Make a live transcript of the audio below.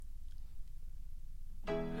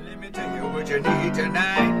you need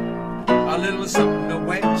tonight. A little something to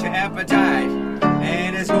whet your appetite,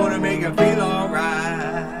 and it's gonna make you feel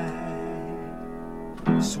alright.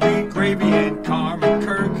 Sweet Gravy and Carmen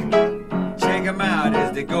Kirk, check them out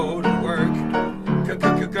as they go to work.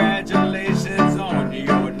 Congratulations on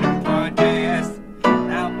your new podcast.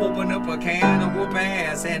 Now open up a can of whoop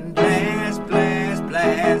ass and blast, blast,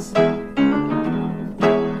 blast.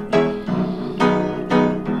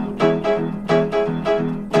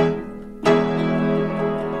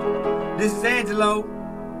 This is Angelo,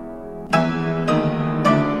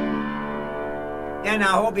 and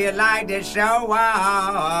I hope you like this show.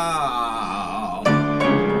 Wow.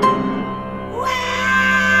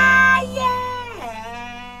 Wow,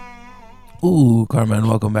 yeah. Ooh, Carmen,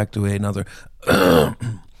 welcome back to another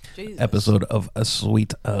episode of A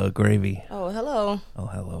Sweet Gravy. Oh, hello. Oh,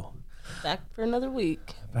 hello. Back for another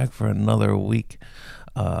week. Back for another week.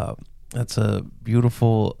 That's a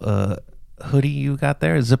beautiful hoodie you got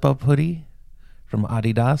there, a zip-up hoodie from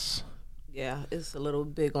Adidas. Yeah, it's a little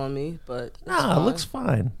big on me, but Nah, it looks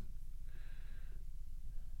fine.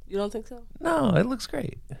 You don't think so? No, it looks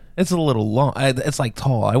great. It's a little long. It's like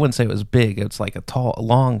tall. I wouldn't say it was big. It's like a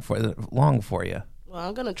long for you. Well,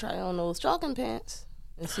 I'm gonna try on those jogging pants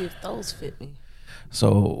and see if those fit me.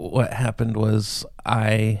 So what happened was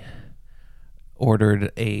I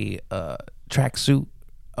ordered a tracksuit,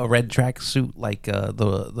 a red tracksuit like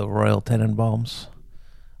the Royal Tenenbaums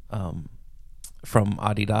from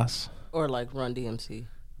Adidas. Or like Run DMC.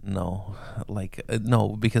 No,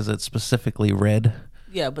 no, because it's specifically red.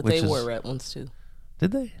 Yeah, but they wore red ones too.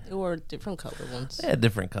 Did they? They wore different color ones. They had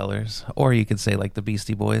different colors. Or you could say like the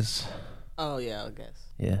Beastie Boys. Oh, yeah, I guess.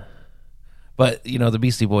 Yeah. But, the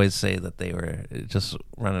Beastie Boys say that they were just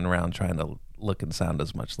running around trying to look and sound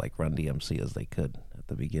as much like Run DMC as they could at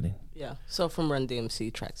the beginning. Yeah, so from Run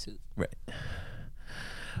DMC tracksuit. Right.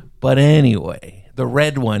 But anyway, the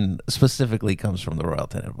red one specifically comes from the Royal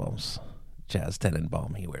Tenenbaums. Chaz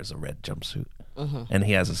Tenenbaum, he wears a red jumpsuit. Mm-hmm. And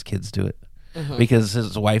he has his kids do it. Because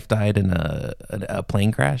his wife died in a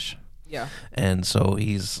plane crash. Yeah. And so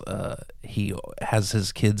he has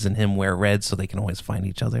his kids and him wear red so they can always find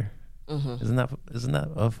each other. Mm-hmm. Isn't that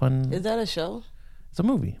a fun? Is that a show? It's a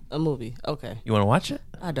movie. A movie. Okay. You want to watch it?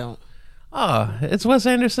 I don't. It's Wes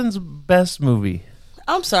Anderson's best movie.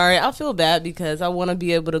 I'm sorry. I feel bad because I want to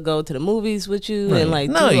be able to go to the movies with you and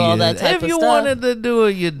do all that type of stuff. If you wanted to do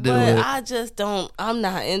it, you'd do it. But I just don't. I'm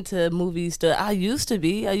not into movies. I used to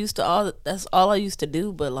be. That's all I used to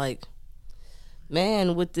do. But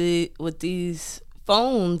man, with these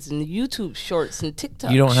phones and YouTube shorts and TikTok,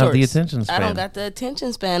 you don't have the attention span. I don't got the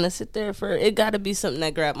attention span to sit there for. It got to be something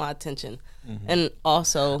that grabbed my attention. Mm-hmm. And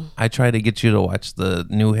also, I try to get you to watch the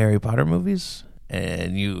new Harry Potter movies.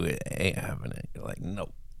 And you ain't having it. You're like,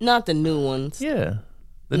 nope. Not the new ones. Yeah,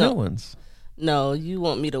 the new ones. No, you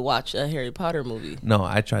want me to watch a Harry Potter movie. No,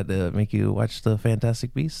 I tried to make you watch the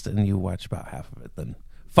Fantastic Beasts, and you watch about half of it. Then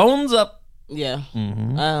phones up. Yeah, I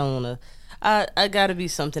don't want to. I got to be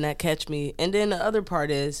something that catch me. And then the other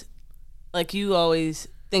part is, you always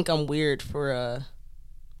think I'm weird for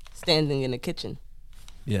standing in the kitchen.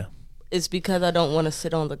 Yeah. It's because I don't want to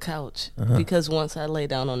sit on the couch. Because once I lay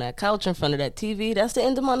down on that couch in front of that TV, that's the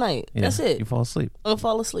end of my night. Yeah, that's it. You fall asleep. I'm gonna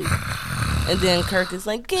fall asleep. And then Kirk is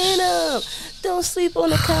like, get up. Don't sleep on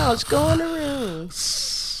the couch. Go in the room.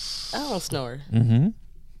 I don't snore. Mm-hmm.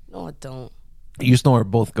 No, I don't. You snore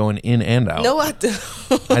both going in and out. No, I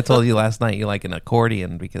don't. I told you last night you like an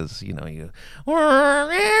accordion because, you when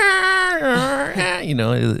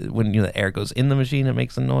the air goes in the machine, it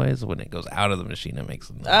makes a noise. When it goes out of the machine, it makes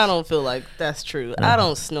a noise. I don't feel like that's true. I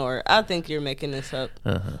don't snore. I think you're making this up.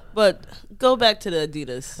 But go back to the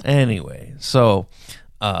Adidas. Anyway, so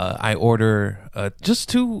I order just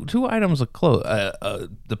two items of clothes.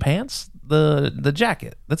 The pants, the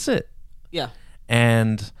jacket. That's it. Yeah.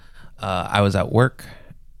 And I was at work,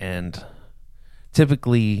 and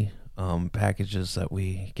typically packages that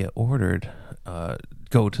we get ordered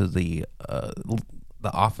go to the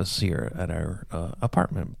office here at our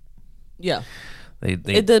apartment. Yeah. They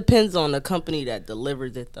it depends on the company that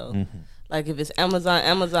delivers it, though. Mm-hmm. Like if it's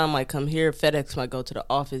Amazon might come here. FedEx might go to the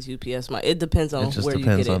office. UPS might. It depends on where you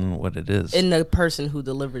get it. It just depends on what it is. And the person who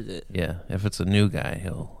delivers it. Yeah. If it's a new guy,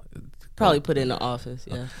 he'll probably put it in the office.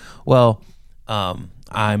 Yeah. Well,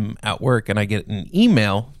 I'm at work and I get an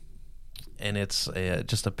email, and it's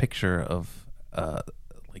just a picture of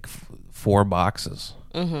 4 boxes.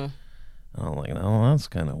 Mm-hmm. And I'm like, oh, that's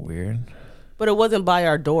kind of weird. But it wasn't by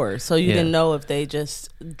our door, so you didn't know if they just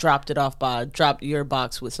dropped your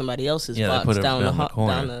box with somebody else's box put it down the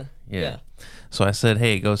corner. Yeah. So I said,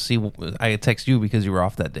 hey, go see. I text you because you were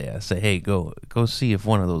off that day. I say, hey, go see if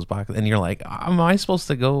one of those boxes. And you're like, am I supposed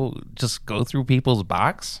to go through people's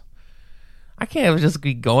box? I can't just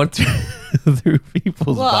be going through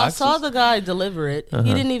people's boxes. I saw the guy deliver it.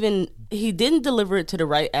 He didn't deliver it to the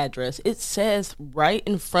right address. It says right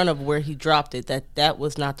in front of where he dropped it that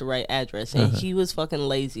was not the right address. And he was fucking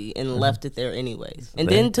lazy and left it there anyways. And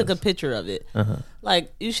then took a picture of it.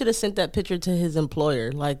 Like, you should have sent that picture to his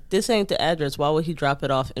employer. Like, this ain't the address. Why would he drop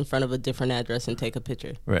it off in front of a different address and take a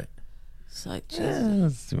picture? Right. It's like, Jesus.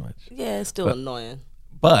 That's too much. Yeah, it's still annoying.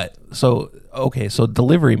 But, so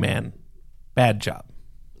delivery man, bad job.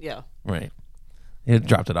 Yeah. Right. He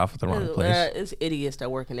dropped it off at the wrong place. It's idiots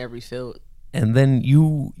that work in every field. And then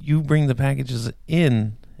you bring the packages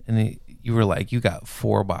in, and you were like, you got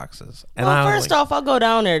 4 boxes. And well, first off, I'll go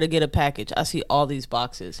down there to get a package. I see all these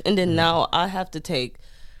boxes. And then now I have to take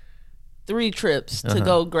 3 trips to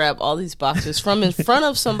go grab all these boxes from in front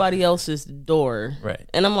of somebody else's door. Right.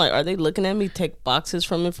 And I'm like, are they looking at me take boxes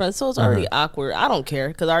from in front? So it's already awkward. I don't care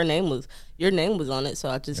because your name was on it, so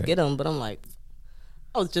I just get them. But I'm like,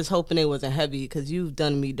 I was just hoping it wasn't heavy because you've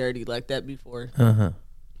done me dirty like that before.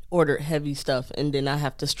 Ordered heavy stuff, and then I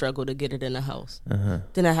have to struggle to get it in the house.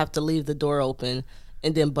 Then I have to leave the door open,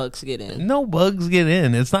 and then bugs get in. No bugs get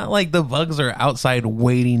in. It's not like the bugs are outside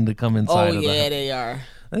waiting to come inside. Oh, yeah, they are.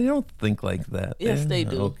 They don't think like that. Yes, they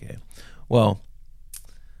do. Okay. Well,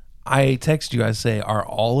 I text you. I say, are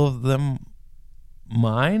all of them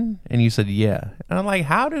mine? And you said, yeah. And I'm like,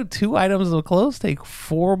 how do 2 items of clothes take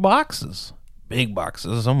 4 boxes? Big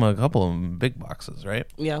boxes. A couple of them big boxes, right?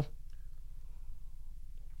 Yeah.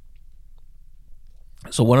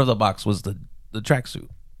 So one of the boxes was the tracksuit.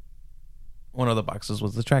 One of the boxes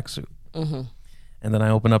was the tracksuit. And then I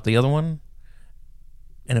opened up the other one,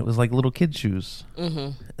 and it was like little kid shoes.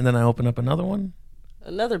 And then I opened up another one.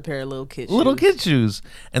 Another pair of little kid shoes. Little kid shoes.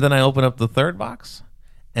 And then I opened up the third box,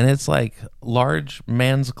 and it's like large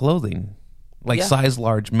man's clothing. Like size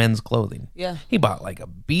large men's clothing. Yeah. He bought like a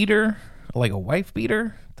beater, like a wife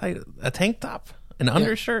beater, a tank top, an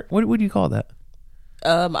undershirt. What do you call that?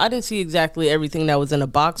 I didn't see exactly everything that was in a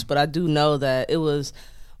box, but I do know that it was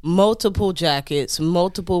multiple jackets,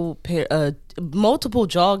 multiple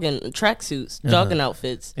jogging tracksuits, jogging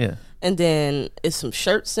outfits. Yeah. And then it's some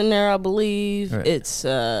shirts in there, I believe. Right. It's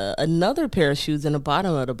another pair of shoes in the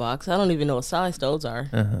bottom of the box. I don't even know what size those are.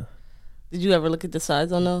 Did you ever look at the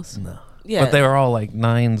size on those? No. Yeah. But they were all like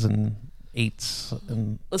 9s and 8s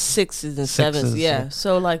and 6s and 7s. Yeah.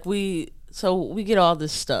 So like we get all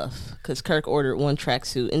this stuff because Kirk ordered one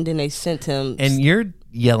tracksuit, and then they sent him. And you're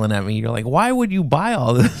yelling at me. You're like, why would you buy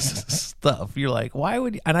all this stuff? You're like, why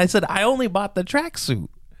would you? And I said, I only bought the tracksuit.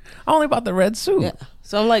 I only bought the red suit. Yeah.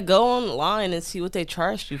 So I'm like, go online and see what they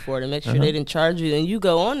charged you for to make sure they didn't charge you. And you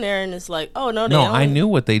go on there, and it's like, oh, no, I knew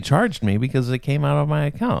what they charged me because it came out of my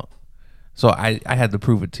account. So I had to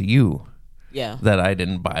prove it to you that I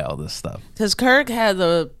didn't buy all this stuff. Because Kirk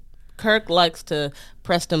likes to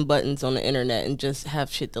press them buttons on the internet and just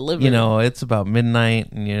have shit delivered. You know, it's about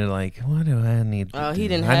midnight, and you're like, "What do I need?" Oh, I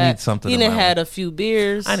need something. He didn't had a few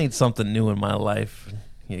beers. I need something new in my life.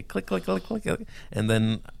 Yeah, click, click, click, click, click, and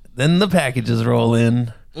then the packages roll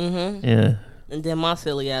in. Yeah. And then my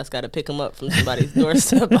silly ass got to pick them up from somebody's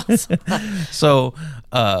doorstep. So,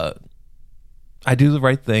 I do the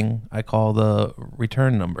right thing. I call the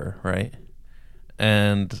return number, right?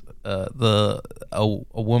 And a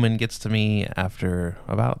woman gets to me after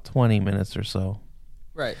about 20 minutes or so,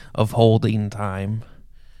 right, of holding time,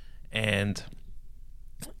 and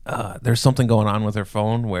there's something going on with her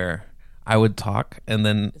phone where I would talk and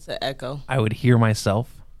then it's an echo. I would hear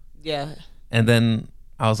myself. Yeah, and then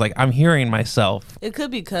I was like, I'm hearing myself. It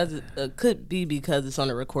could be because it's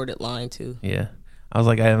on a recorded line too. Yeah, I was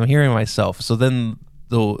like, I'm hearing myself. So then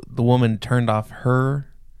the woman turned off her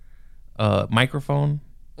microphone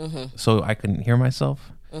so I couldn't hear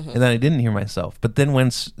myself, and then I didn't hear myself. But then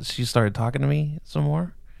when she started talking to me some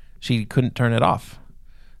more, she couldn't turn it off,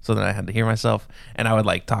 so then I had to hear myself, and I would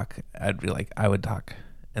like talk. I would talk,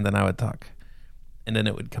 and then I would talk, and then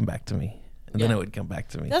it would come back to me, and then it would come back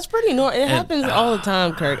to me. That's pretty normal. It happens all the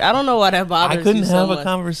time, Kirk. I don't know why that bothers you. I couldn't have so a much.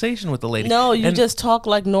 conversation with the lady. No, you just talk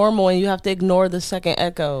like normal, and you have to ignore the second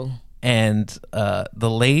echo. And the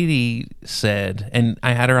lady said, and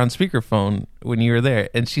I had her on speakerphone when you were there,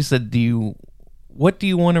 and she said, what do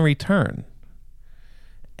you want to return?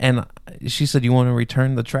 And she said, you want to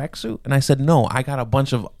return the tracksuit? And I said, no, I got a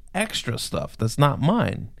bunch of extra stuff that's not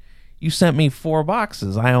mine. You sent me 4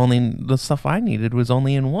 boxes. The stuff I needed was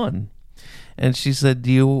only in 1. And she said,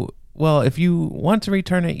 if you want to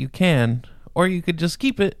return it, you can, or you could just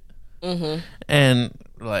keep it. And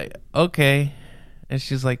like, okay. And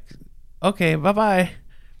she's like, okay, bye-bye.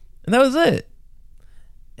 And that was it.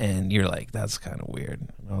 And you're like, that's kind of weird.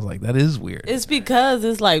 And I was like, that is weird. It's because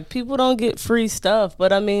it's like people don't get free stuff,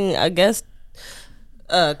 but I mean, I guess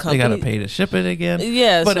They got to pay to ship it again.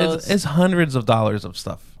 Yeah, but so it's hundreds of dollars of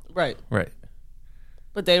stuff. right. Right.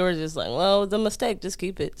 But they were just like, well, it's a mistake. Just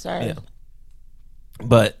keep it. Sorry. Yeah.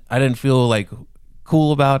 But I didn't feel like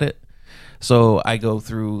cool about it. So I go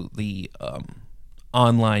through the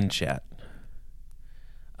online chat,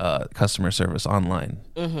 customer service online.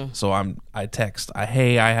 Mm-hmm. So I text,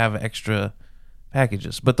 hey, I have extra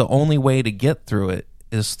packages. But the only way to get through it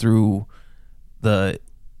is through the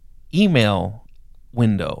email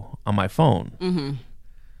window on my phone. Mm-hmm.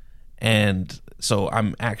 And so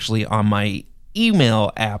I'm actually on my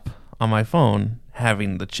email app on my phone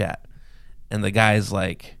having the chat. And the guy's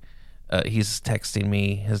like, he's texting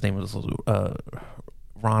me. His name was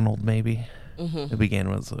Ronald, maybe. Mm-hmm. It began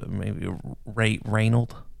with maybe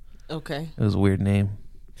Reynold. Okay. It was a weird name.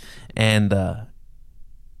 And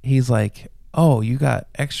he's like, oh, you got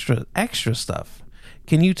extra stuff.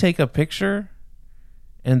 Can you take a picture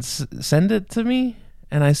and send it to me?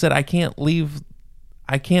 And I said, I can't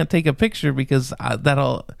take a picture because I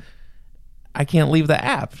can't leave the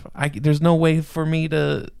app. There's no way for me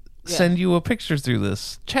to send you a picture through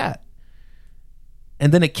this chat.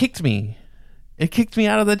 And then it kicked me. It kicked me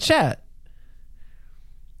out of the chat.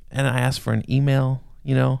 And I asked for an email,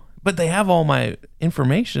 but they have all my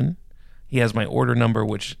information. He has my order number,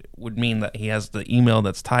 which would mean that he has the email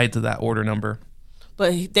that's tied to that order number.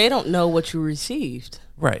 But they don't know what you received.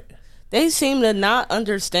 Right. They seem to not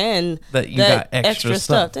understand that you got extra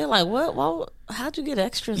stuff. They're like, what? Well, how'd you get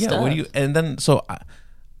extra yeah, stuff? And then, so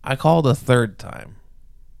I called a third time.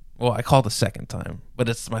 Well, I called a second time, but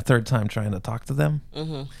it's my third time trying to talk to them.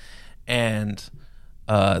 Mm-hmm. And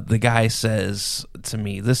the guy says to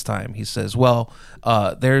me this time, he says, well,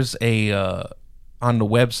 there's on the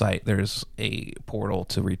website, there's a portal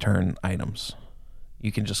to return items.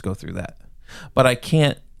 You can just go through that. But I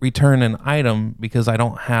can't return an item because I'm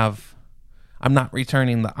not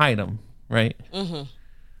returning the item, right? Mm-hmm.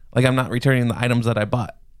 Like I'm not returning the items that I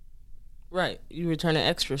bought. Right. You returning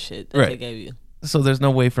extra shit that they gave you. So there's no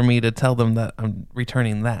way for me to tell them that I'm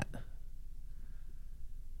returning that.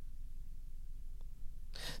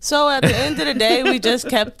 So at the end of the day, we just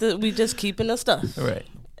keeping the stuff. Right.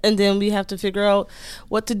 And then we have to figure out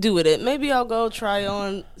what to do with it. Maybe I'll go try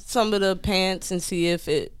on some of the pants and see if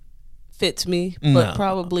it fits me, but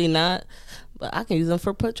probably not. But I can use them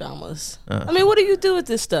for pajamas. I mean, what do you do with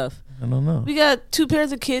this stuff? I don't know. We got 2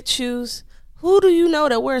 pairs of kid shoes. Who do you know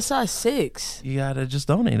that wears size 6? You gotta just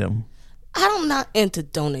donate them. I'm not into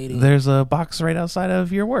donating. There's a box right outside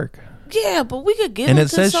of your work. Yeah, but we could give them to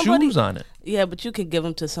somebody. And it says somebody. shoes on it. Yeah, but you could give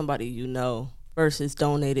them to somebody you know versus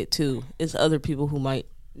donate it to. It's other people who might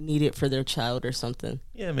need it for their child or something.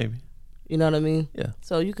 Yeah, maybe. You know what I mean? Yeah.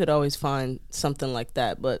 So you could always find something like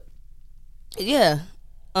that. But yeah,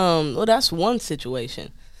 well, that's one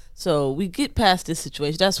situation. So we get past this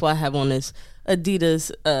situation. That's why I have on this Adidas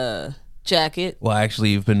jacket. Well,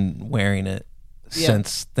 actually, you've been wearing it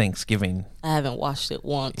since Thanksgiving. I haven't washed it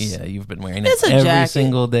once. Yeah, you've been wearing It's it a every jacket.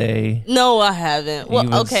 single day. No, I haven't. Well,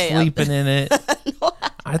 You've been okay. sleeping in it. No,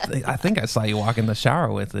 I think I saw you walk in the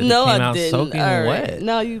shower with it. No, it came I out didn't. soaking All right. wet.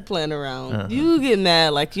 No, you playing around. You get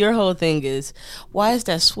mad. Like your whole thing is, why is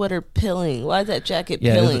that sweater pilling? Why is that jacket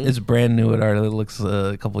Yeah, pilling? it's brand new. It already looks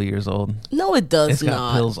a couple of years old. No, it does It's got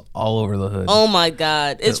not. pills all over the hood. Oh my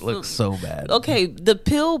God, It looks so bad. Okay, the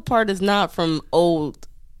pill part is not from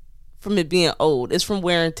it being old. It's from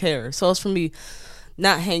wear and tear. So it's from me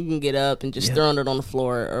not hanging it up and just throwing it on the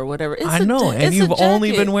floor or whatever. I know, and you've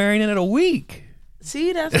only been wearing it a week.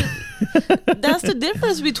 See, that's the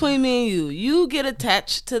difference between me and you. You get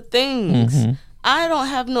attached to things. Mm-hmm. I don't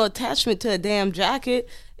have no attachment to a damn jacket.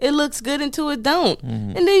 It looks good until it don't.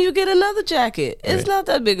 And then you get another jacket. It's not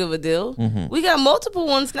that big of a deal. We got multiple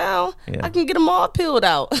ones now. Yeah. I can get them all peeled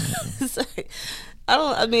out. It's like,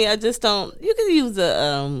 I just don't. You can use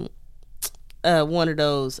one of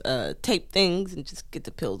those tape things and just get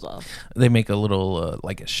the pills off. They make a little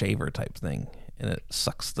like a shaver type thing, and it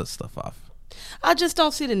sucks the stuff off. I just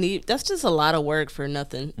don't see the need. That's just a lot of work for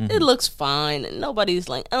nothing. It looks fine, and nobody's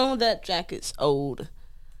like, "Oh, that jacket's old,"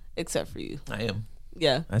 except for you. I am.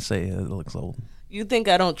 Yeah, I say it looks old. you think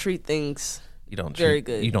I don't treat things You don't very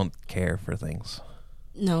good. You don't care for things.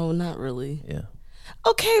 No, not really. Yeah.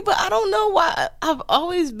 Okay, but I don't know why. I've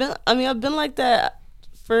always been. I mean, I've been like that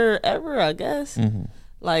forever, I guess.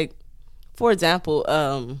 Like, for example,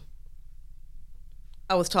 I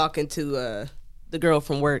was talking to the girl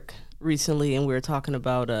from work recently, and we were talking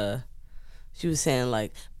about she was saying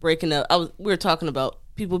like breaking up. We were talking about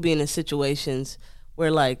people being in situations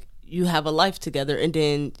where like you have a life together and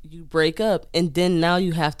then you break up and then now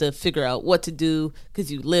you have to figure out what to do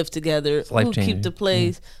because you live together. Who keep the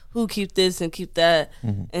place? Who keep this and keep that?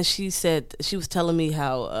 And she said she was telling me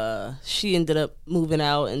how she ended up moving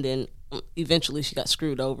out and then eventually she got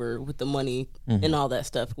screwed over with the money and all that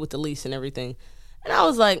stuff with the lease and everything. And I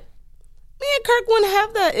was like, me and Kirk wouldn't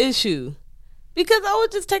have that issue because I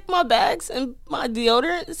would just take my bags and my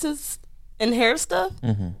deodorant and hair stuff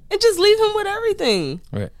and just leave him with everything.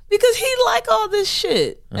 Right. Because he like all this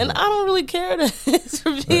shit. And I don't really care.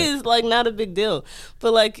 For me, it's like not a big deal.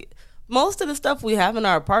 But like most of the stuff we have in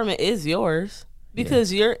our apartment is yours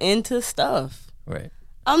because you're into stuff. Right.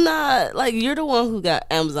 I'm not, like, you're the one who got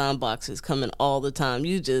Amazon boxes coming all the time.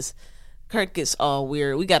 Kirk gets all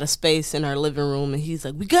weird. We got a space in our living room, and he's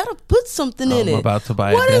like, we got to put something in it. I'm about to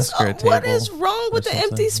buy a desk or a table. What is wrong with the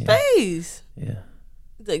empty space? Yeah.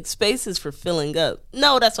 Like, space is for filling up.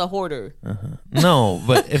 No, that's a hoarder. No,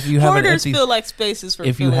 but if you have Hoarders feel like spaces for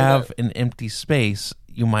filling up. If you have an empty space,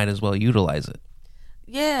 you might as well utilize it.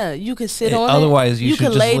 Yeah, you could sit on it. Otherwise, you should could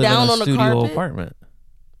just lay live down in a on the studio carpet. apartment.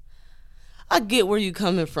 I get where you're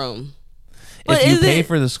coming from. But If you pay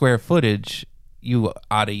for the square footage, you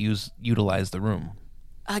ought to utilize the room.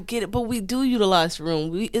 I get it, but we do utilize the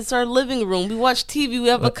room. It's our living room. We watch TV. We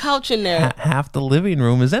have a couch in there. Half the living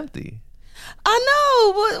room is empty. I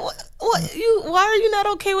know, but why are you not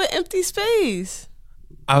okay with empty space?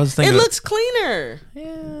 I was thinking it looks cleaner.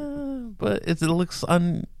 Yeah, but it looks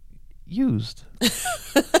unused.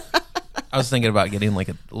 I was thinking about getting like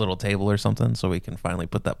a little table or something so we can finally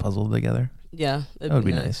put that puzzle together. Yeah, that would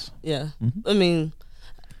be nice. Yeah, I mean,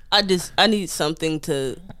 I need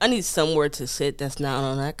somewhere to sit that's not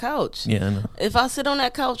on that couch. Yeah, I know. If I sit on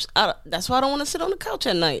that couch, that's why I don't want to sit on the couch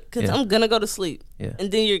at night because I'm gonna go to sleep. Yeah,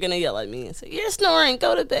 and then you're gonna yell at me and say you're snoring.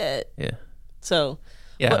 Go to bed. Yeah. So.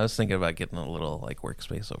 Yeah, I was thinking about getting a little like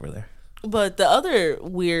workspace over there. But the other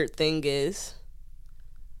weird thing is,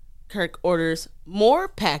 Kirk orders more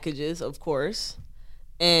packages, of course,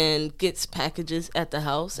 and gets packages at the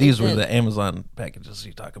house. These were the Amazon packages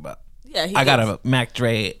you talk about. Yeah, I got a Mac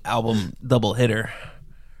Dre album double hitter.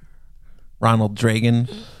 Ronald Reagan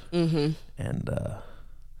and the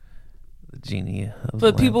Genie of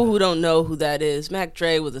For people who don't know who that is, Mac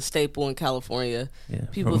Dre was a staple in California. Yeah,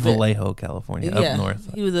 from Vallejo, California, up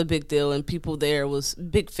north. He was a big deal, and people there was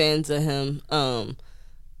big fans of him.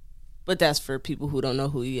 But that's for people who don't know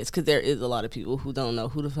who he is, because there is a lot of people who don't know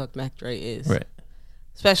who the fuck Mac Dre is. Right.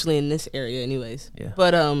 Especially in this area anyways. Yeah.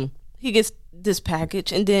 But he gets this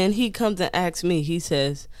package, and then he comes and asks me, he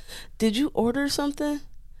says, did you order something?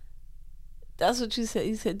 That's what you said.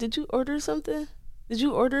 He said, did you order something? Did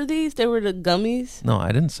you order these? They were the gummies. No,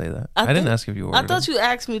 I didn't say that. I didn't ask if you ordered I thought you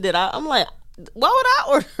asked me that. I'm like, why would I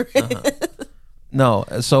order it? No.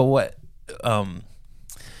 So what?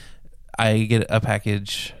 I get a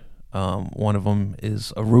package. One of them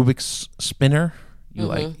is a Rubik's spinner. You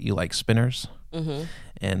like spinners,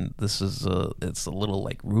 and this is it's a little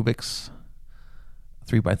like Rubik's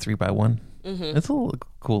 3x3x1. It's a little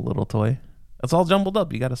cool little toy. It's all jumbled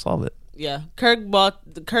up. You got to solve it. Yeah, Kirk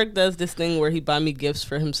does this thing where he buy me gifts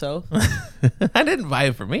for himself. I didn't buy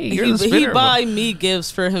it for me. You're the spinner. He buy me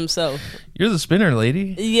gifts for himself. You're the spinner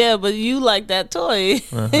lady. Yeah, but you like that toy.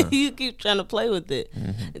 You keep trying to play with it.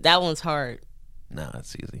 That one's hard. No,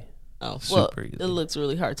 it's easy. Oh, super easy. It looks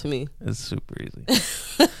really hard to me. It's super easy.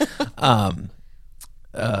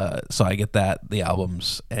 So I get the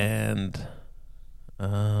albums, and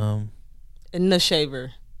the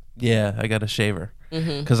shaver. Yeah, I got a shaver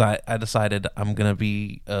because I decided I'm gonna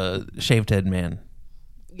be a shaved head man.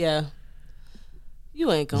 Yeah,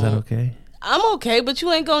 you ain't gonna. Is that okay? I'm okay, but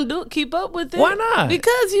you ain't gonna keep up with it. Why not?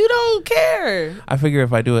 Because you don't care. I figure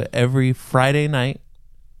if I do it every Friday night,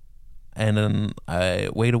 and then I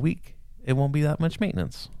wait a week, it won't be that much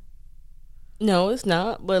maintenance. No, it's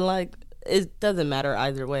not. But like, it doesn't matter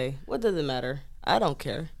either way. What does it matter? I don't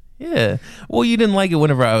care. Yeah. Well, you didn't like it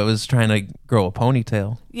whenever I was trying to grow a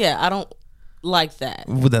ponytail. Yeah, I don't like that.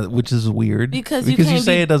 Which is weird. Because you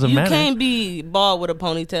say it doesn't matter. You can't be bald with a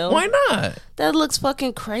ponytail. Why not? That looks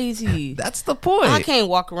fucking crazy. That's the point. I can't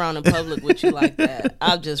walk around in public with you like that.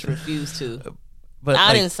 I just refuse to. But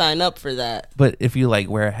I didn't sign up for that. But if you like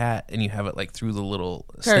wear a hat and you have it like through the little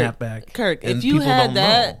snapback. Kirk, if you had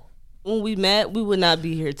that when we met, we would not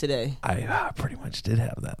be here today. I pretty much did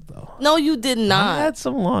have that though. No, you did not. I had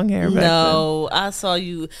some long hair back then. No, I saw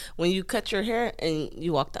you when you cut your hair and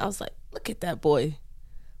you walked out. I was like, look at that boy.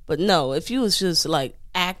 But no, if you was just like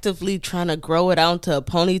actively trying to grow it out into a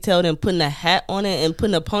ponytail, then putting a hat on it and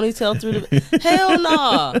putting a ponytail through the hell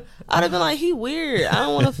no. I'd have been like, he weird. I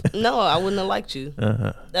don't want to. No, I wouldn't have liked you.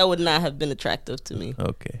 That would not have been attractive to me.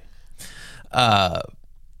 Okay.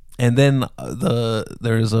 And then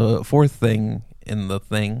there's a fourth thing in the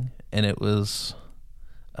thing, and it was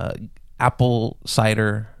apple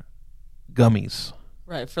cider gummies.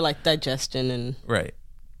 Right, for like digestion and Right.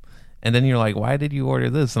 And then you're like, why did you order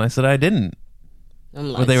this? And I said, I didn't.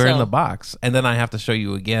 I'm like, But they were in so- the box. And then I have to show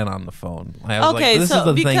you again on the phone. I was Okay, like, this so is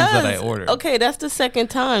the because, things that I ordered. Okay, that's the second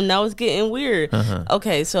time. Now it's getting weird.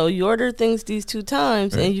 Okay, so you order things these 2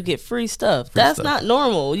 times and you get free stuff. That's stuff. not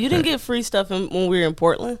normal. You didn't get free stuff when we were in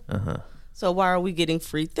Portland. So why are we getting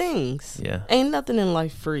free things? Yeah. Ain't nothing in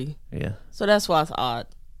life free. Yeah. So that's why it's odd.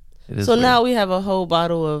 It is So weird. now we have a whole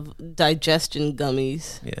bottle of digestion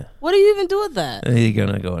gummies. Yeah. What do you even do with that? You're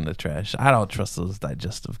going to go in the trash. I don't trust those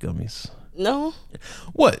digestive gummies. No?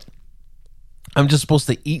 What? I'm just supposed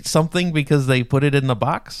to eat something because they put it in the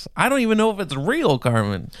box? I don't even know if it's real,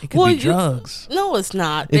 Carmen. It could be drugs. No, it's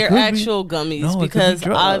not. It They're could be. actual gummies No, it could be because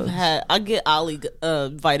drugs. I get Ollie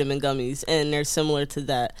vitamin gummies and they're similar to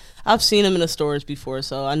that. I've seen them in the stores before,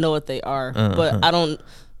 so I know what they are, but I don't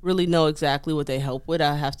really know exactly what they help with.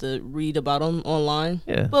 I have to read about them online.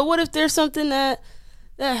 Yeah. But what if there's something that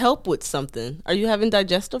help with something? Are you having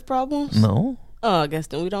digestive problems? No. Oh, I guess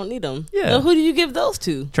then we don't need them. Yeah. So who do you give those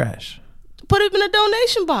to? Trash. Put them in a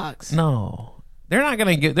donation box. No. They're not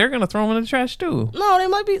going to they're going to throw them in the trash too.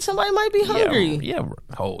 No, somebody might be hungry. Yeah.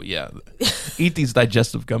 Oh, yeah. Eat these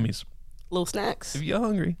digestive gummies Little snacks. if you're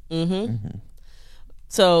hungry.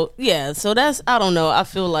 So yeah, so that's, I don't know. I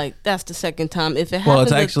feel like that's the second time. If it happens, Well,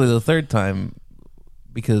 it's actually the third time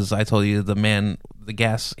because I told you the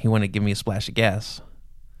gas, he wanted to give me a splash of gas.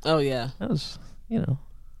 oh yeah, That was, yeah,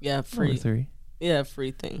 number free, 3. yeah,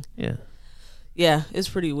 free thing. Yeah. Yeah, it's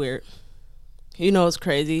pretty weird. You know, it's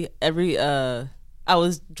crazy. I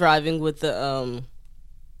was driving with the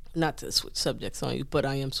not to switch subjects on you, but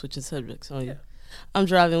I am switching subjects on you. I'm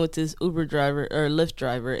driving with this Uber driver or Lyft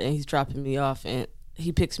driver, and he's dropping me off, and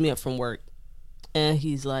he picks me up from work, and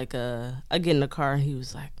he's like, I get in the car, and he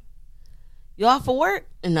was like, "You off for work?"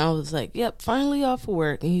 And I was like, "Yep, finally off for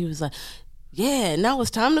work." And he was like, "Yeah, now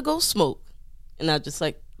it's time to go smoke." And I just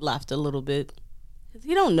like laughed a little bit.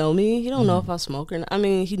 He don't know me. He don't know if I smoke or not. I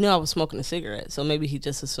mean, he knew I was smoking a cigarette, so maybe he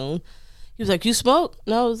just assumed. He was like, "You smoke?"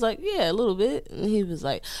 And I was like, "Yeah, a little bit." And he was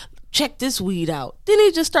like, "Check this weed out." Then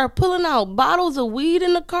he just started pulling out bottles of weed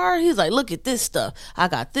in the car. He's like, "Look at this stuff. I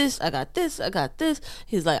got this, I got this, I got this."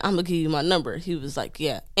 He's like, "I'm going to give you my number." He was like,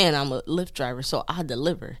 "Yeah, and I'm a Lyft driver, so I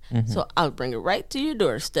deliver. So I'll bring it right to your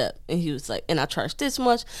doorstep." And he was like, "And I charge this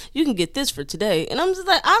much. You can get this for today." And I'm just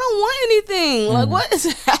like, I don't want anything. Like, what is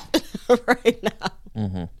happening right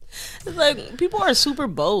now? It's like, people are super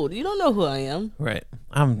bold. You don't know who I am. Right.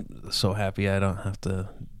 I'm so happy I don't have to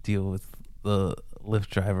deal with the Lyft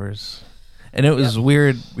drivers. And it was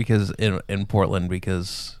weird because in Portland,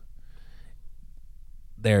 because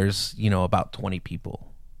there's, about 20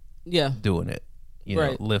 people Yeah. doing it,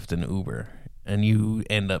 Right. Lyft and Uber. And you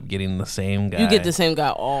end up getting the same guy You get the same guy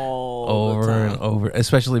all over the time. and over,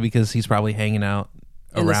 especially because he's probably hanging out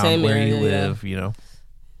In the around same where you area, live,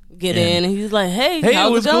 Get And- in, and he's like, "Hey, Hey,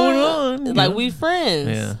 how's what's it going?" going on? Like, Yeah. we friends.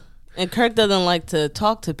 Yeah. And Kirk doesn't like to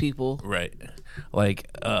talk to people. Right. Like,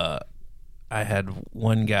 I had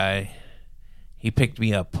one guy, he picked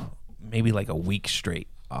me up maybe like a week straight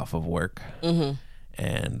off of work.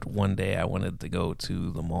 And one day I wanted to go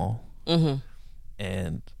to the mall.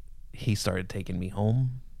 And he started taking me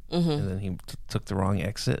home. And then he took the wrong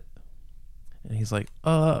exit. And he's like,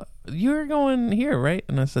 you're going here, right?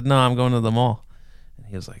 And I said, no, I'm going to the mall. And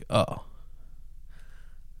he was like, oh.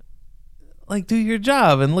 Like, do your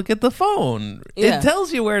job and look at the phone. Yeah. It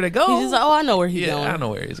tells you where to go. He's just like, "Oh, I know where he's Yeah, going." I know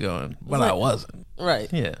where he's going, but like- I wasn't.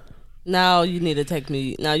 Right. Yeah. Now you need to take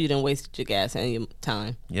me. Now you didn't waste your gas and your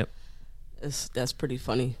time. Yep. That's pretty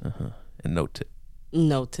funny. And no tip.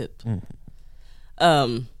 No tip.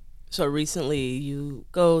 So recently you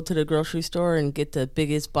go to the grocery store and get the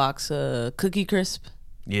biggest box of Cookie Crisp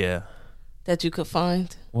Yeah. that you could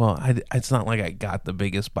find. Well, it's not like I got the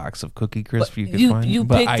biggest box of Cookie Crisp But you could you- find, you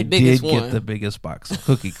but picked I the biggest did get one. the biggest box of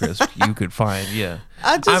Cookie Crisp you could find. Yeah.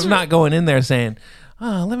 I'm not going in there saying,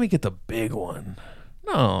 "Oh, let me get the big one."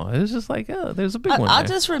 No, it was just like, "Oh, there's a big one." I there.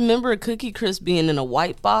 just remember Cookie Crisp being in a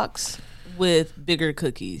white box with bigger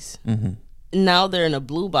cookies. Now they're in a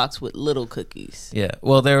blue box with little cookies. Yeah.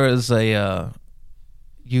 Well, there was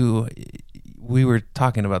we were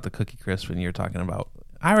talking about the Cookie Crisp and you were talking about,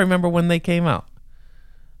 I remember when they came out.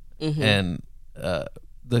 And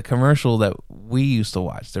the commercial that we used to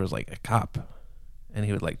watch, there was like a cop and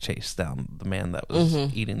he would like chase down the man that was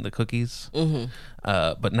eating the cookies.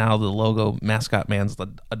 But now the logo mascot man's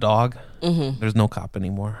a dog. There's no cop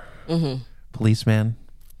anymore. Policeman.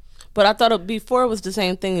 But I thought before it was the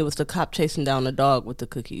same thing. It was the cop chasing down the dog with the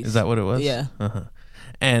cookies. Is that what it was? Yeah.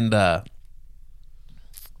 And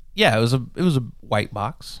yeah, it was a white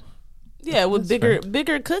box. Yeah, with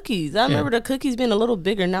bigger cookies. I remember the cookies being a little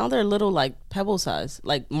bigger. Now they're little like pebble size,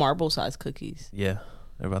 like marble size cookies. Yeah,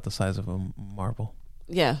 they're about the size of a marble.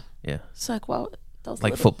 Yeah. Yeah. It's like, wow, those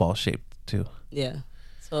like little... football shaped too. Yeah.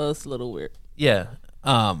 So it's a little weird. Yeah.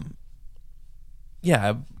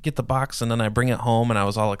 Yeah, I get the box and then I bring it home and I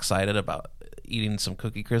was all excited about eating some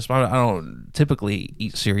Cookie Crisp. I don't typically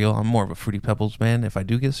eat cereal. I'm more of a Fruity Pebbles man if I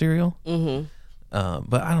do get cereal.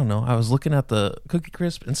 But I don't know. I was looking at the Cookie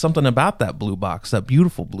Crisp and something about that blue box, that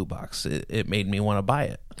beautiful blue box, it made me want to buy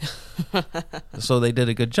it. So they did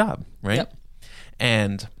a good job, right? Yep.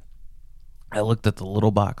 And I looked at the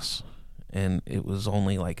little box and it was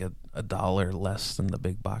only like a dollar less than the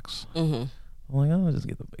big box. I'm like, I'll just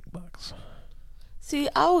get the big box. See,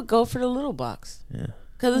 I would go for the little box. Yeah.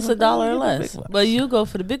 Because it's $1 less. But you go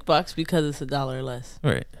for the big box because it's $1 less.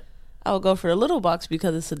 Right. I would go for the little box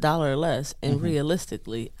because it's $1 less. And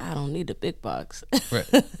realistically, I don't need a big box. Right.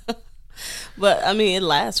 But, I mean, it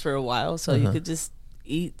lasts for a while. So you could just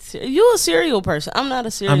eat. You a cereal person. I'm not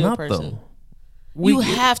a cereal person. Though. You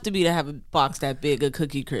have to be to have a box that big of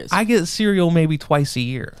Cookie Crisp. I get cereal maybe twice a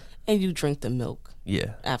year. And you drink the milk.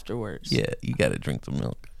 Yeah. Afterwards. Yeah, you got to drink the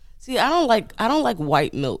milk. See, I don't like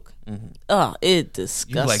white milk. It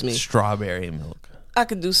disgusts you me. like strawberry milk. I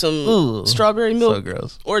could do some strawberry milk. So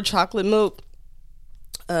gross. Or chocolate milk.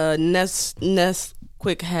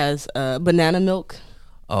 Nesquik has banana milk.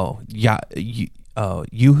 Oh, yeah.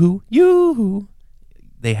 Yoo-hoo.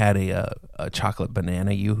 They had a chocolate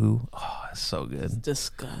banana Yoo-hoo. Oh, it's so good. It's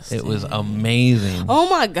disgusting. It was amazing. Oh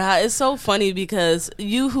my God. It's so funny because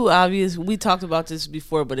Yoo-hoo, obviously, we talked about this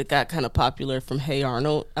before, but it got kind of popular from Hey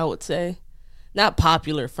Arnold, I would say. Not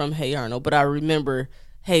popular from Hey Arnold, but I remember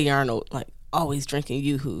Hey Arnold, like, always drinking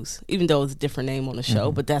Yoo-hoos, even though it was a different name on the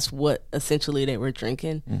show, but that's what essentially they were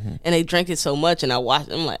drinking. And they drank it so much, and I watched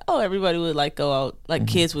them like, oh, everybody would like go out, like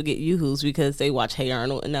kids would get Yoo-hoos because they watch Hey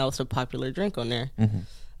Arnold, and now it's a popular drink on there.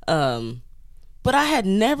 But I had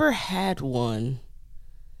never had one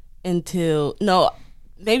until,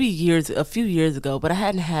 maybe a few years ago, but I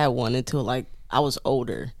hadn't had one until like I was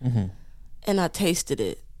older. And I tasted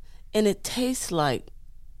it, and it tastes like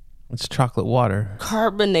it's chocolate water,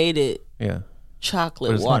 carbonated. Yeah,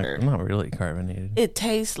 chocolate water. Not really carbonated. It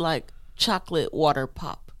tastes like chocolate water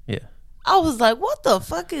pop. Yeah. I was like, what the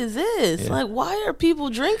fuck is this? Yeah. Like, why are people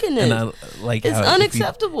drinking this? And I like it's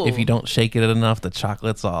unacceptable. If you don't shake it enough, the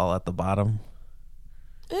chocolate's all at the bottom.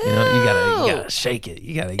 Ew. You know, you gotta shake it.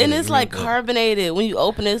 You gotta get and it it's like good. Carbonated. When you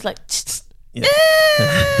open it, it's like yeah. Ew!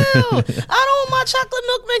 I don't want my chocolate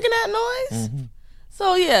milk making that noise.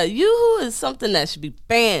 So yeah, Yoo-hoo is something that should be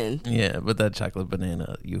banned. Yeah, but that chocolate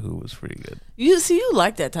banana Yoo-hoo was pretty good. You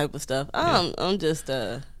like that type of stuff. I'm just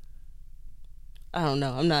I don't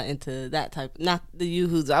know. I'm not into that type. Not the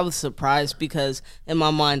Yoo-hoos. I was surprised because in my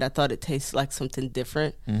mind I thought it tastes like something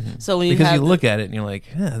different. So when you look at it and you're like,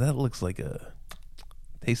 yeah, that looks like a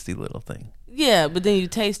tasty little thing. Yeah, but then you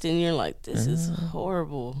taste it and you're like, this is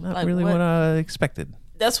horrible. Not like, really what I expected.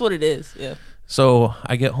 That's what it is. Yeah. So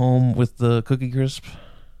I get home with the Cookie Crisp,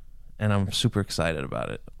 and I'm super excited about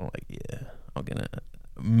it. I'm like, yeah, I'm going to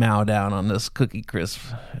mow down on this Cookie Crisp.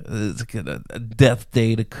 It's a death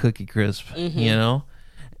day to Cookie Crisp, you know?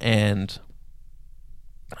 And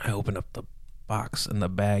I open up the box, and the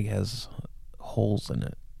bag has holes in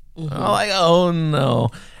it. I'm like, oh,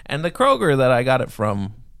 no. And the Kroger that I got it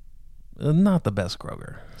from, not the best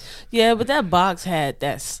Kroger. Yeah, but that box had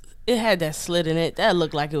it had that slit in it. That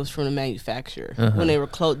looked like it was from the manufacturer. When they were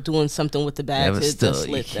doing something with the bags, it just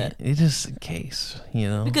slit that. It just in case, you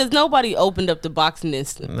know. Because nobody opened up the box and then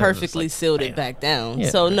perfectly sealed it back down. Yeah,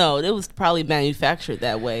 so, no, it was probably manufactured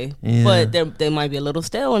that way. Yeah. But they might be a little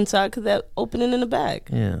stale inside because that opening in the bag.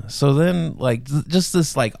 Yeah. So then, like, just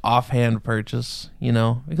this, like, offhand purchase, you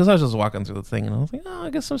know, because I was just walking through the thing and I was like, oh,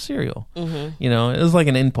 I get some cereal. You know, it was like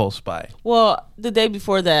an impulse buy. Well, the day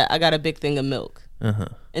before that, I got a big thing of milk.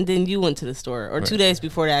 And then you went to the store, or 2 days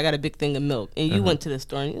before that, I got a big thing of milk, and you went to the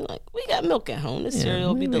store, and you're like, "We got milk at home. This cereal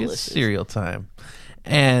will be delicious." It's cereal time,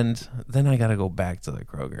 and then I got to go back to the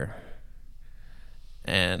Kroger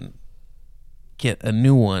and get a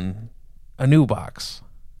new box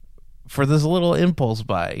for this little impulse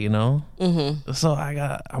buy, you know. So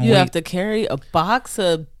you have to carry a box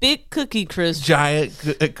of big Cookie Crisp, giant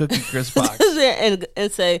Cookie Crisp box, and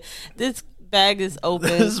say bag is open.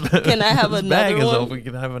 Can I have this another bag one? is open.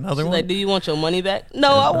 Can I have another She's one? like, do you want your money back?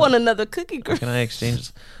 No, I want another cookie crisp. Can I exchange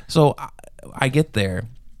this? So I get there,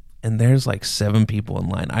 and there's like 7 people in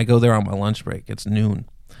line. I go there on my lunch break. It's noon.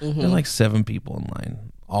 Mm-hmm. There's like 7 people in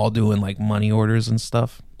line, all doing like money orders and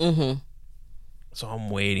stuff. Mm-hmm. So I'm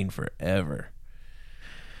waiting forever.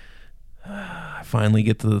 I finally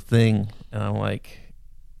get to the thing, and I'm like,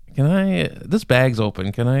 this bag's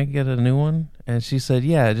open. Can I get a new one? And she said,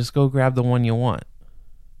 yeah, just go grab the one you want.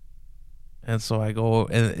 And so I go,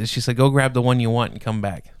 and she said, go grab the one you want and come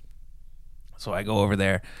back. So I go over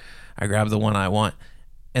there. I grab the one I want.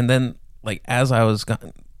 And then, like, as I was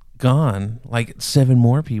gone, like 7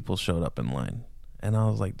 more people showed up in line. And I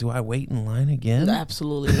was like, do I wait in line again?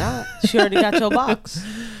 Absolutely not. She already got your box.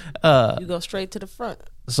 You go straight to the front.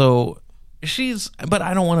 So but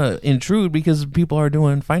I don't want to intrude because people are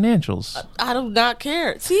doing financials. I do not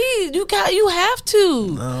care. See, you have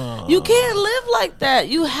to. No. You can't live like that.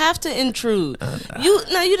 You have to intrude. You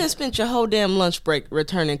didn't spend your whole damn lunch break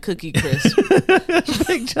returning Cookie Crisp.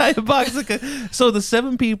 Big giant box of So the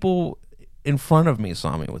 7 people in front of me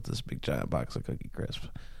saw me with this big giant box of Cookie Crisp.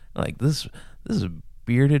 Like, this is a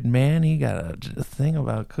bearded man. He got a thing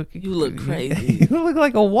about cookie. You look crazy. You look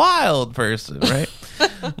like a wild person, right?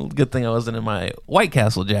 Good thing I wasn't in my White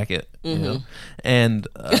Castle jacket, you know. And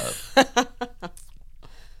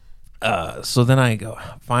so then I go,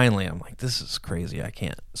 finally, I'm like, this is crazy. I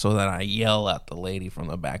can't. So then I yell at the lady from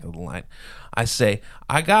the back of the line. I say,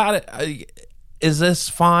 I got it. Is this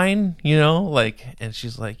fine? You know, like, and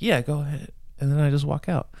she's like, yeah, go ahead. And then I just walk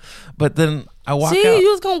out. But then I walk out. See,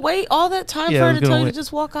 you was going to wait all that time for her to tell you to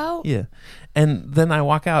just walk out? Yeah. And then I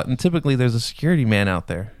walk out, and typically there's a security man out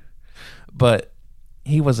there. But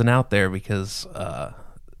he wasn't out there because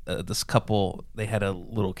this couple, they had a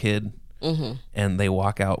little kid, and they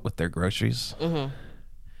walk out with their groceries.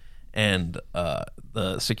 And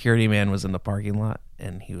the security man was in the parking lot,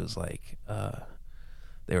 and he was like,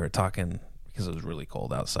 they were talking because it was really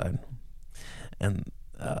cold outside. And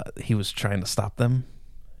he was trying to stop them,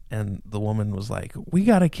 and the woman was like, we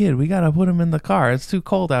got a kid, we got to put him in the car, it's too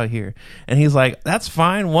cold out here. And he's like, that's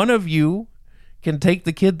fine, one of you can take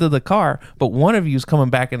the kid to the car, but one of you's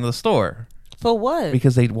coming back into the store. For what?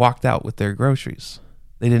 Because they walked out with their groceries.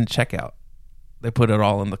 They didn't check out. They put it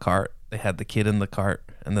all in the cart. They had the kid in the cart,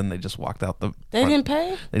 and then they just walked out the They didn't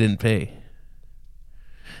pay? They didn't pay.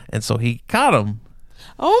 And so he caught him.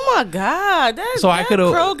 Oh my God! I could have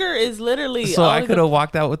Kroger is literally. So I could have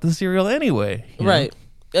walked out with the cereal anyway, right?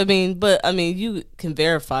 Know? I mean, you can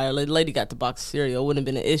verify. Like, the lady got the box of cereal; it wouldn't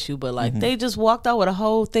have been an issue. But like, they just walked out with a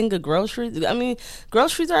whole thing of groceries. I mean,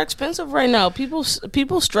 groceries are expensive right now. People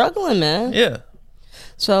struggling, man. Yeah.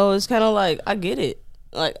 So it's kind of like, I get it.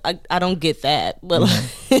 Like, I don't get that, but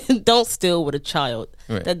like, don't steal with a child.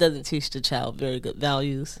 Right. That doesn't teach the child very good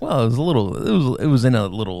values. Well, it was in a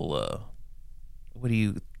little.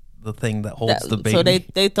 The thing that holds the baby. So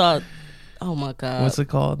they thought, oh my God, what's it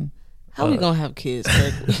called? How we gonna have kids,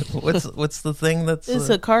 Kirk? what's the thing that's? It's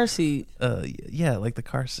a car seat. Yeah, like the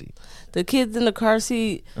car seat. The kid's in the car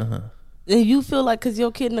seat. And you feel like, because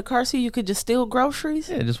your kid in the car seat, you could just steal groceries?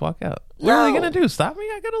 Yeah, just walk out. What are they gonna do? Stop me?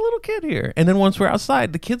 I got a little kid here. And then once we're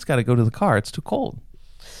outside, the kid's got to go to the car. It's too cold.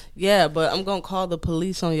 Yeah, but I'm gonna call the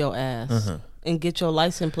police on your ass and get your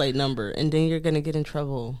license plate number, and then you're gonna get in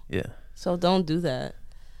trouble. Yeah. So don't do that.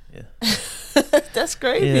 Yeah. That's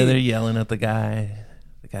crazy. Yeah, they're yelling at the guy.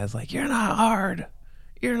 The guy's like, you're not hard.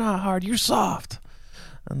 You're not hard. You're soft.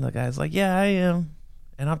 And the guy's like, yeah, I am.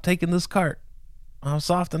 And I'm taking this cart. I'm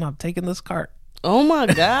soft and I'm taking this cart. Oh my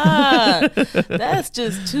God. That's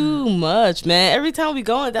just too much, man. Every time we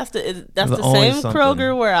go in, that's the same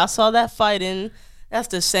Kroger where I saw that fight in. That's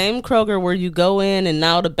the same Kroger where you go in and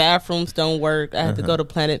now the bathrooms don't work. I have to go to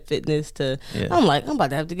Planet Fitness to. Yeah. I'm like, I'm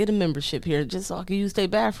about to have to get a membership here just so I can use their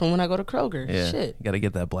bathroom when I go to Kroger. Yeah. Shit. You got to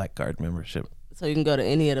get that black card membership. So you can go to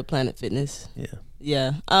any of the Planet Fitness. Yeah.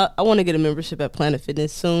 Yeah. I want to get a membership at Planet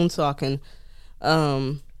Fitness soon so I can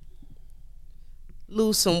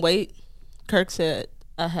lose some weight. Kirk said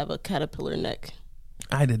I have a caterpillar neck.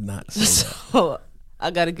 I did not say that. So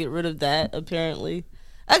I got to get rid of that, apparently.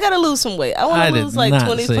 I gotta lose some weight. I want to lose like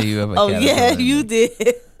 25. Say you have a oh yeah, you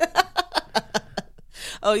did.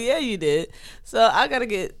 Oh yeah, you did. So I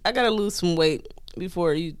gotta lose some weight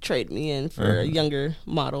before you trade me in for a younger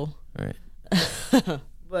model. Right.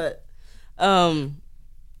 But I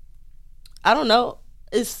don't know.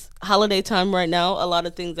 It's holiday time right now. A lot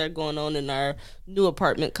of things are going on in our new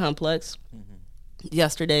apartment complex.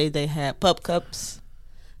 Yesterday they had pup cups.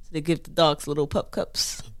 So they give the dogs little pup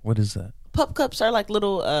cups. What is that? Pup cups are like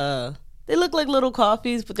little, they look like little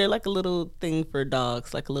coffees, but they're like a little thing for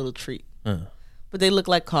dogs, like a little treat. But they look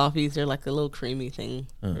like coffees. They're like a little creamy thing.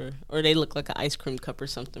 Or they look like an ice cream cup or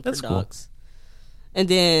something for dogs. Cool. And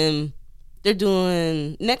then they're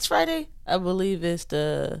doing next Friday, I believe, is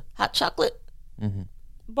the hot chocolate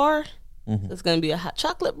bar. It's going to be a hot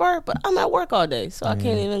chocolate bar, but I'm at work all day, so I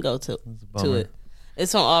can't even go to it.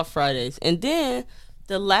 It's on off Fridays. And then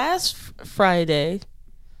the last Friday,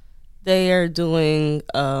 they are doing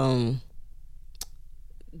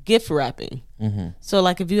gift wrapping. So,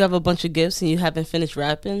 like, if you have a bunch of gifts and you haven't finished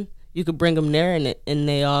wrapping, you could bring them there, and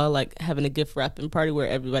they all, like, having a gift wrapping party where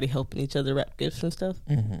everybody helping each other wrap gifts and stuff.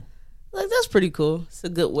 Like, that's pretty cool. It's a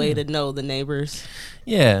good way to know the neighbors.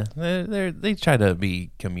 Yeah, they try to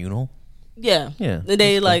be communal. Yeah.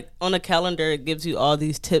 They like on a calendar, it gives you all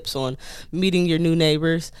these tips on meeting your new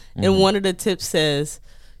neighbors. And one of the tips says,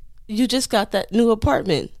 you just got that new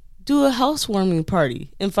apartment. Do a housewarming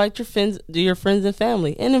party. Invite your friends and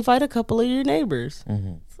family, and invite a couple of your neighbors.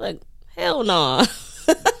 It's like, hell no.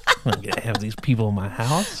 I'm gonna have these people in my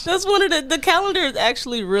house. That's one of the calendar is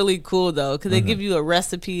actually really cool though, because they give you a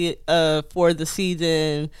recipe for the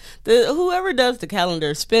season. Whoever does the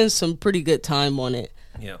calendar spends some pretty good time on it.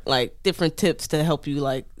 Yeah, like different tips to help you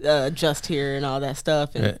like adjust here and all that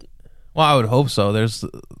stuff. And well, I would hope so. There's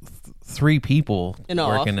 3 people working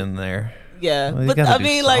office. in there. Yeah, well, but I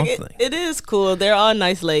mean, like it is cool. They're all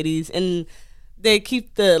nice ladies, and they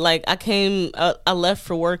keep the like. I left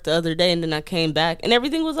for work the other day, and then I came back, and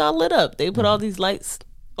everything was all lit up. They put all these lights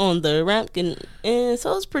on the ramp, and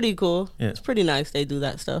so it's pretty cool. Yeah. It's pretty nice. They do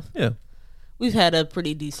that stuff. Yeah. We've had a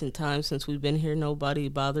pretty decent time since we've been here. Nobody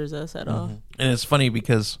bothers us at all. And it's funny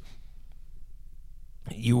because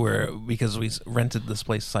we rented this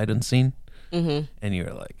place Sight Unseen, and you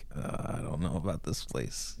were like, I don't know about this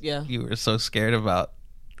place. Yeah. You were so scared about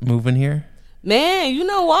moving here. Man, you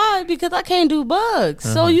know why? Because I can't do bugs.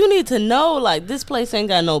 So you need to know, like, this place ain't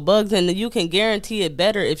got no bugs, and you can guarantee it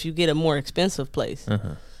better if you get a more expensive place.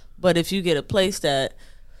 But if you get a place that,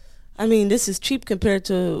 I mean, this is cheap compared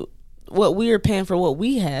to what we were paying for what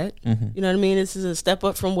we had. You know what I mean? This is a step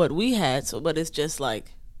up from what we had. So, but it's just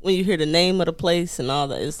like when you hear the name of the place and all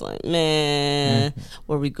that, it's like, man,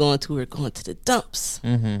 where we going to? We're going to the dumps.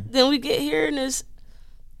 Then we get here, and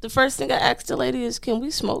the first thing I asked the lady is, can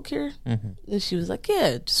we smoke here? And she was like,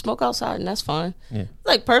 yeah, just smoke outside, and that's fine. It's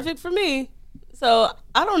like perfect for me. So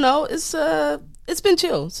I don't know. It's been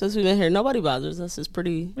chill since we've been here. Nobody bothers us. It's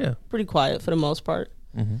pretty quiet for the most part.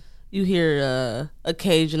 You hear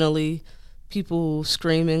occasionally people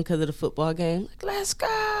screaming because of the football game. Like, let's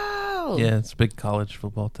go. Yeah, it's a big college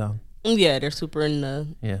football town. Yeah, they're super in the...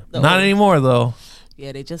 Yeah. Not anymore, though.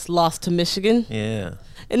 Yeah, they just lost to Michigan. Yeah.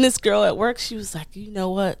 And this girl at work, she was like, you know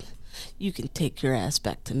what? You can take your ass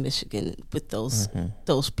back to Michigan with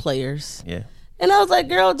those players. Yeah. And I was like,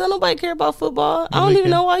 girl, don't nobody care about football. I don't even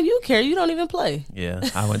know why you care. You don't even play. Yeah.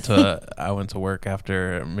 I went to work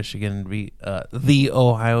after Michigan beat the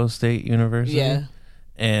Ohio State University. Yeah.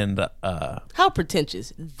 And how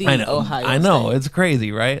pretentious. Ohio State. I know. It's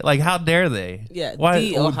crazy, right? Like, how dare they? Yeah.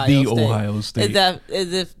 Why Ohio State? As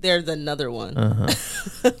if there's another one.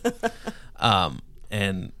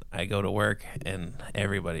 And I go to work, and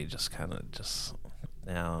everybody just kind of just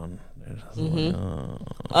down.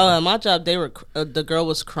 Like, my job, they were the girl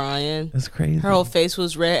was crying. It's crazy. Her whole face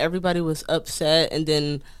was red. Everybody was upset, and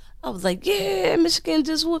then I was like, "Yeah, Michigan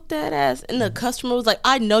just whooped that ass." And the customer was like,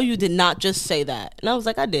 "I know you did not just say that," and I was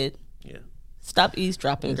like, "I did." Yeah. Stop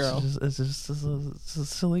eavesdropping, girl. It's just a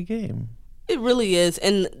silly game. It really is,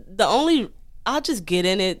 and I'll just get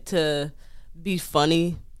in it to be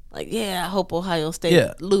funny. Like, yeah, I hope Ohio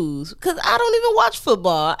State lose. Because I don't even watch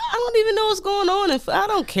football. I don't even know what's going on. I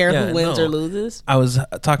don't care who wins or loses. I was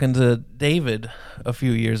talking to David a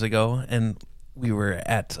few years ago, and we were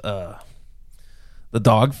at the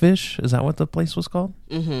Dogfish. Is that what the place was called?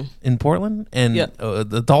 In Portland? And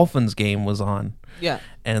the Dolphins game was on. Yeah.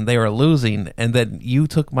 And they were losing. And then you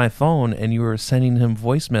took my phone, and you were sending him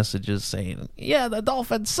voice messages saying, yeah, the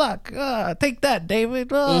Dolphins suck. Take that,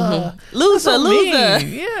 David. Loser.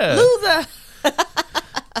 Yeah. Loser.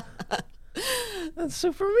 That's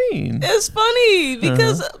super mean. It's funny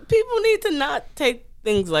because people need to not take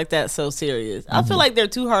things like that so serious. I feel like they're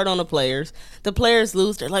too hard on the players. The players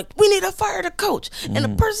lose, they're like, we need to fire the coach. And the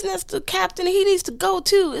person that's the captain, he needs to go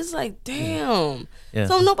too. It's like, damn. Yeah.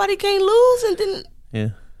 So nobody can't lose, and then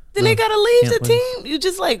they gotta leave the team. You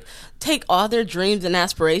just like take all their dreams and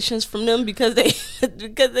aspirations from them because they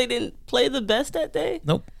didn't play the best that day.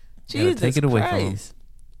 Nope. Jesus take it away Christ. from them.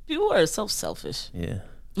 People are so selfish. Yeah.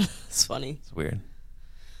 It's funny. It's weird.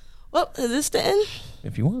 Well, is this the end?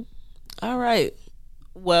 If you want. All right.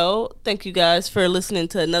 Well, thank you guys for listening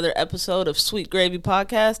to another episode of Sweet Gravy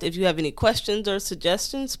Podcast. If you have any questions or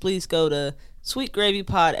suggestions, please go to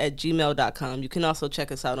sweetgravypod@gmail.com. You can also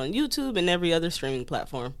check us out on YouTube and every other streaming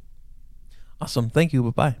platform. Awesome. Thank you.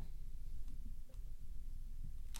 Bye-bye.